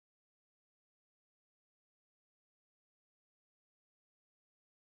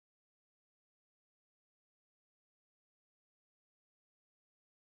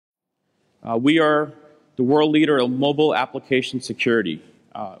We are the world leader in mobile application security.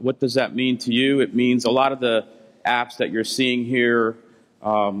 What does that mean to you? It means a lot of the apps that you're seeing here,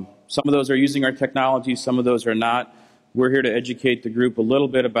 some of those are using our technology, some of those are not. We're here to educate the group a little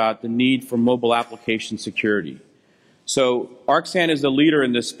bit about the need for mobile application security. So Arxan is the leader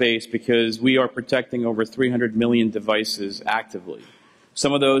in this space because we are protecting over 300 million devices actively.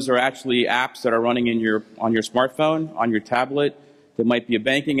 Some of those are actually apps that are running on your smartphone, on your tablet. There might be a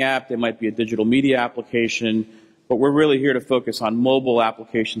banking app, there might be a digital media application, but we're really here to focus on mobile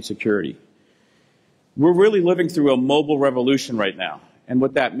application security. We're really living through a mobile revolution right now. And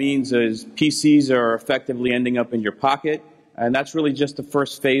what that means is PCs are effectively ending up in your pocket, and that's really just the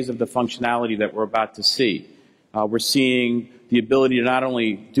first phase of the functionality that we're about to see. We're seeing the ability to not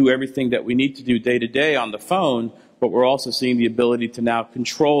only do everything that we need to do day to day on the phone, but we're also seeing the ability to now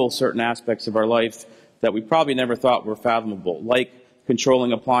control certain aspects of our life that we probably never thought were fathomable, like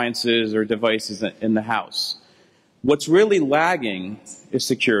controlling appliances or devices in the house. What's really lagging is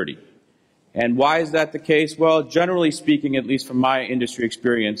security. And why is that the case? Well, generally speaking, at least from my industry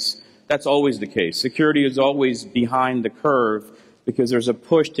experience, that's always the case. Security is always behind the curve because there's a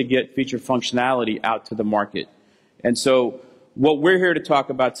push to get feature functionality out to the market. And so what we're here to talk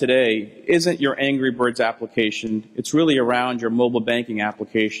about today isn't your Angry Birds application. It's really around your mobile banking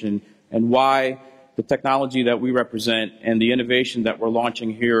application and why the technology that we represent and the innovation that we're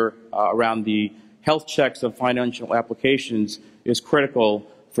launching here around the health checks of financial applications is critical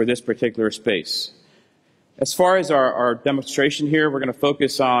for this particular space. As far as our demonstration here, we're going to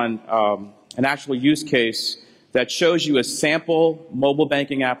focus on an actual use case that shows you a sample mobile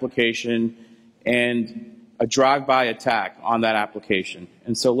banking application and a drive-by attack on that application.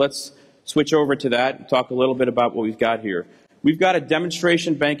 And so let's switch over to that and talk a little bit about what we've got here. We've got a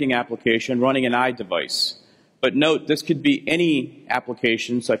demonstration banking application running an iDevice. But note, this could be any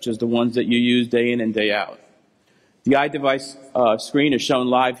application, such as the ones that you use day in and day out. The iDevice screen is shown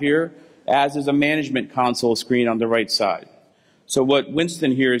live here, as is a management console screen on the right side. So what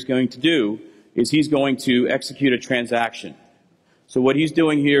Winston here is going to do is he's going to execute a transaction. So what he's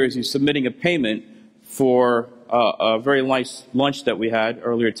doing here is he's submitting a payment for a very nice lunch that we had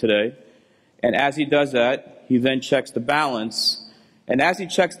earlier today. And as he does that, he then checks the balance. And as he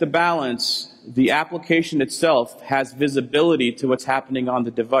checks the balance, the application itself has visibility to what's happening on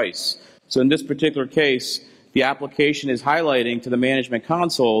the device. So in this particular case, the application is highlighting to the management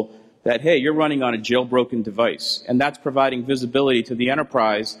console that, hey, you're running on a jailbroken device. And that's providing visibility to the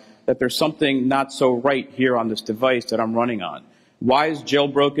enterprise that there's something not so right here on this device that I'm running on. Why is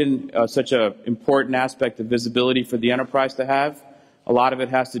jailbroken such an important aspect of visibility for the enterprise to have? A lot of it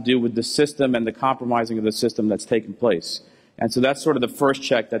has to do with the system and the compromising of the system that's taken place. And so that's sort of the first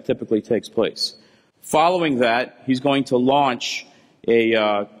check that typically takes place. Following that, he's going to launch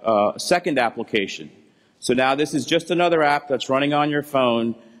a second application. So now this is just another app that's running on your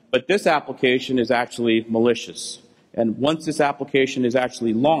phone, but this application is actually malicious. And once this application is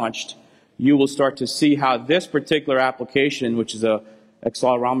actually launched, you will start to see how this particular application, which is an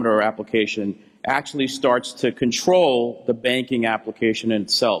accelerometer application, actually starts to control the banking application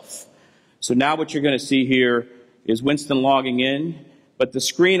itself. So now what you're going to see here is Winston logging in, but the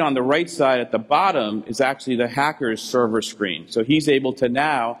screen on the right side at the bottom is actually the hacker's server screen. So he's able to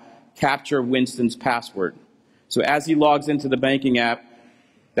now capture Winston's password. So as he logs into the banking app,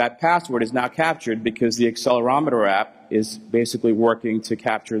 that password is now captured because the accelerometer app is basically working to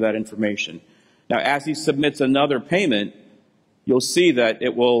capture that information. Now, as he submits another payment, you'll see that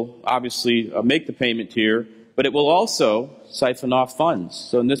it will obviously make the payment here, but it will also siphon off funds.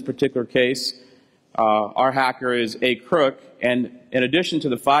 So in this particular case, our hacker is a crook, and in addition to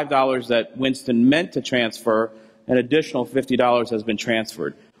the $5 that Winston meant to transfer, an additional $50 has been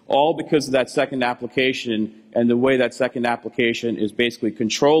transferred, all because of that second application and the way that second application is basically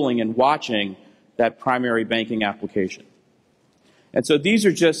controlling and watching that primary banking application. And so these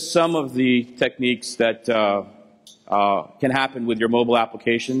are just some of the techniques that can happen with your mobile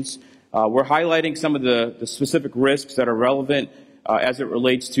applications. We're highlighting some of the specific risks that are relevant as it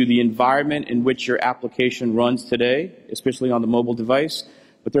relates to the environment in which your application runs today, especially on the mobile device.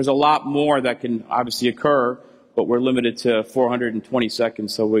 But there's a lot more that can obviously occur, but we're limited to 420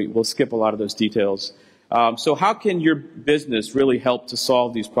 seconds, so we'll skip a lot of those details. So how can your business really help to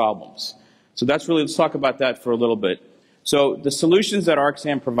solve these problems? So let's talk about that for a little bit. So the solutions that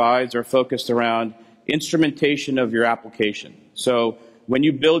Arxan provides are focused around instrumentation of your application. So when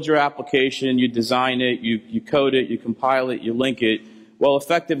you build your application, you design it, you code it, you compile it, you link it, well,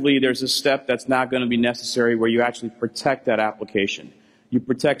 effectively, there's a step that's not going to be necessary where you actually protect that application. You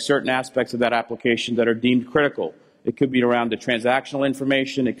protect certain aspects of that application that are deemed critical. It could be around the transactional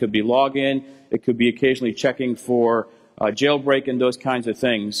information. It could be login. It could be occasionally checking for jailbreak and those kinds of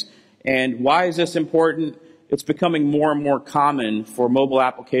things. And why is this important? It's becoming more and more common for mobile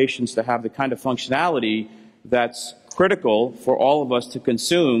applications to have the kind of functionality that's critical for all of us to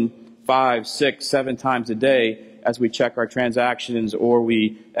consume 5, 6, 7 times a day as we check our transactions or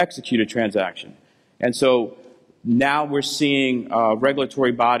we execute a transaction. And so now we're seeing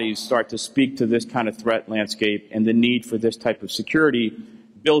regulatory bodies start to speak to this kind of threat landscape and the need for this type of security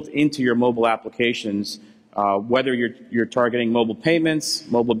built into your mobile applications, whether you're targeting mobile payments,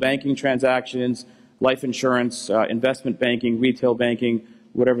 mobile banking transactions, life insurance, investment banking, retail banking,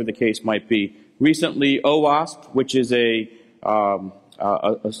 whatever the case might be. Recently, OWASP, which is a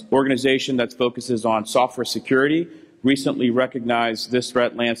organization that focuses on software security, recently recognized this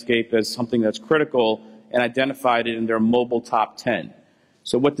threat landscape as something that's critical and identified it in their mobile top 10.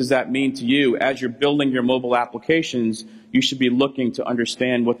 So what does that mean to you? As you're building your mobile applications, you should be looking to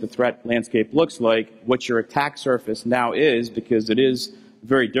understand what the threat landscape looks like, what your attack surface now is, because it is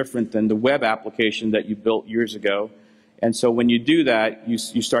very different than the web application that you built years ago. And so when you do that, you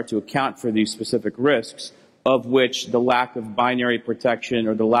start to account for these specific risks, of which the lack of binary protection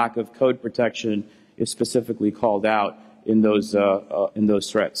or the lack of code protection is specifically called out in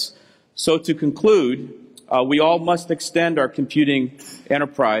those threats. So to conclude, we all must extend our computing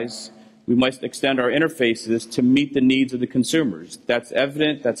enterprise. We must extend our interfaces to meet the needs of the consumers. That's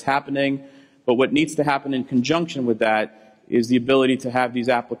evident, that's happening, but what needs to happen in conjunction with that is the ability to have these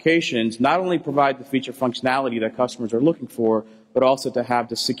applications not only provide the feature functionality that customers are looking for, but also to have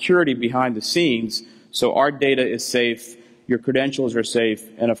the security behind the scenes so our data is safe, your credentials are safe,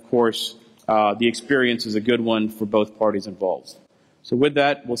 and of course, the experience is a good one for both parties involved. So with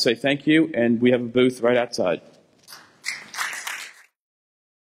that, we'll say thank you, and we have a booth right outside.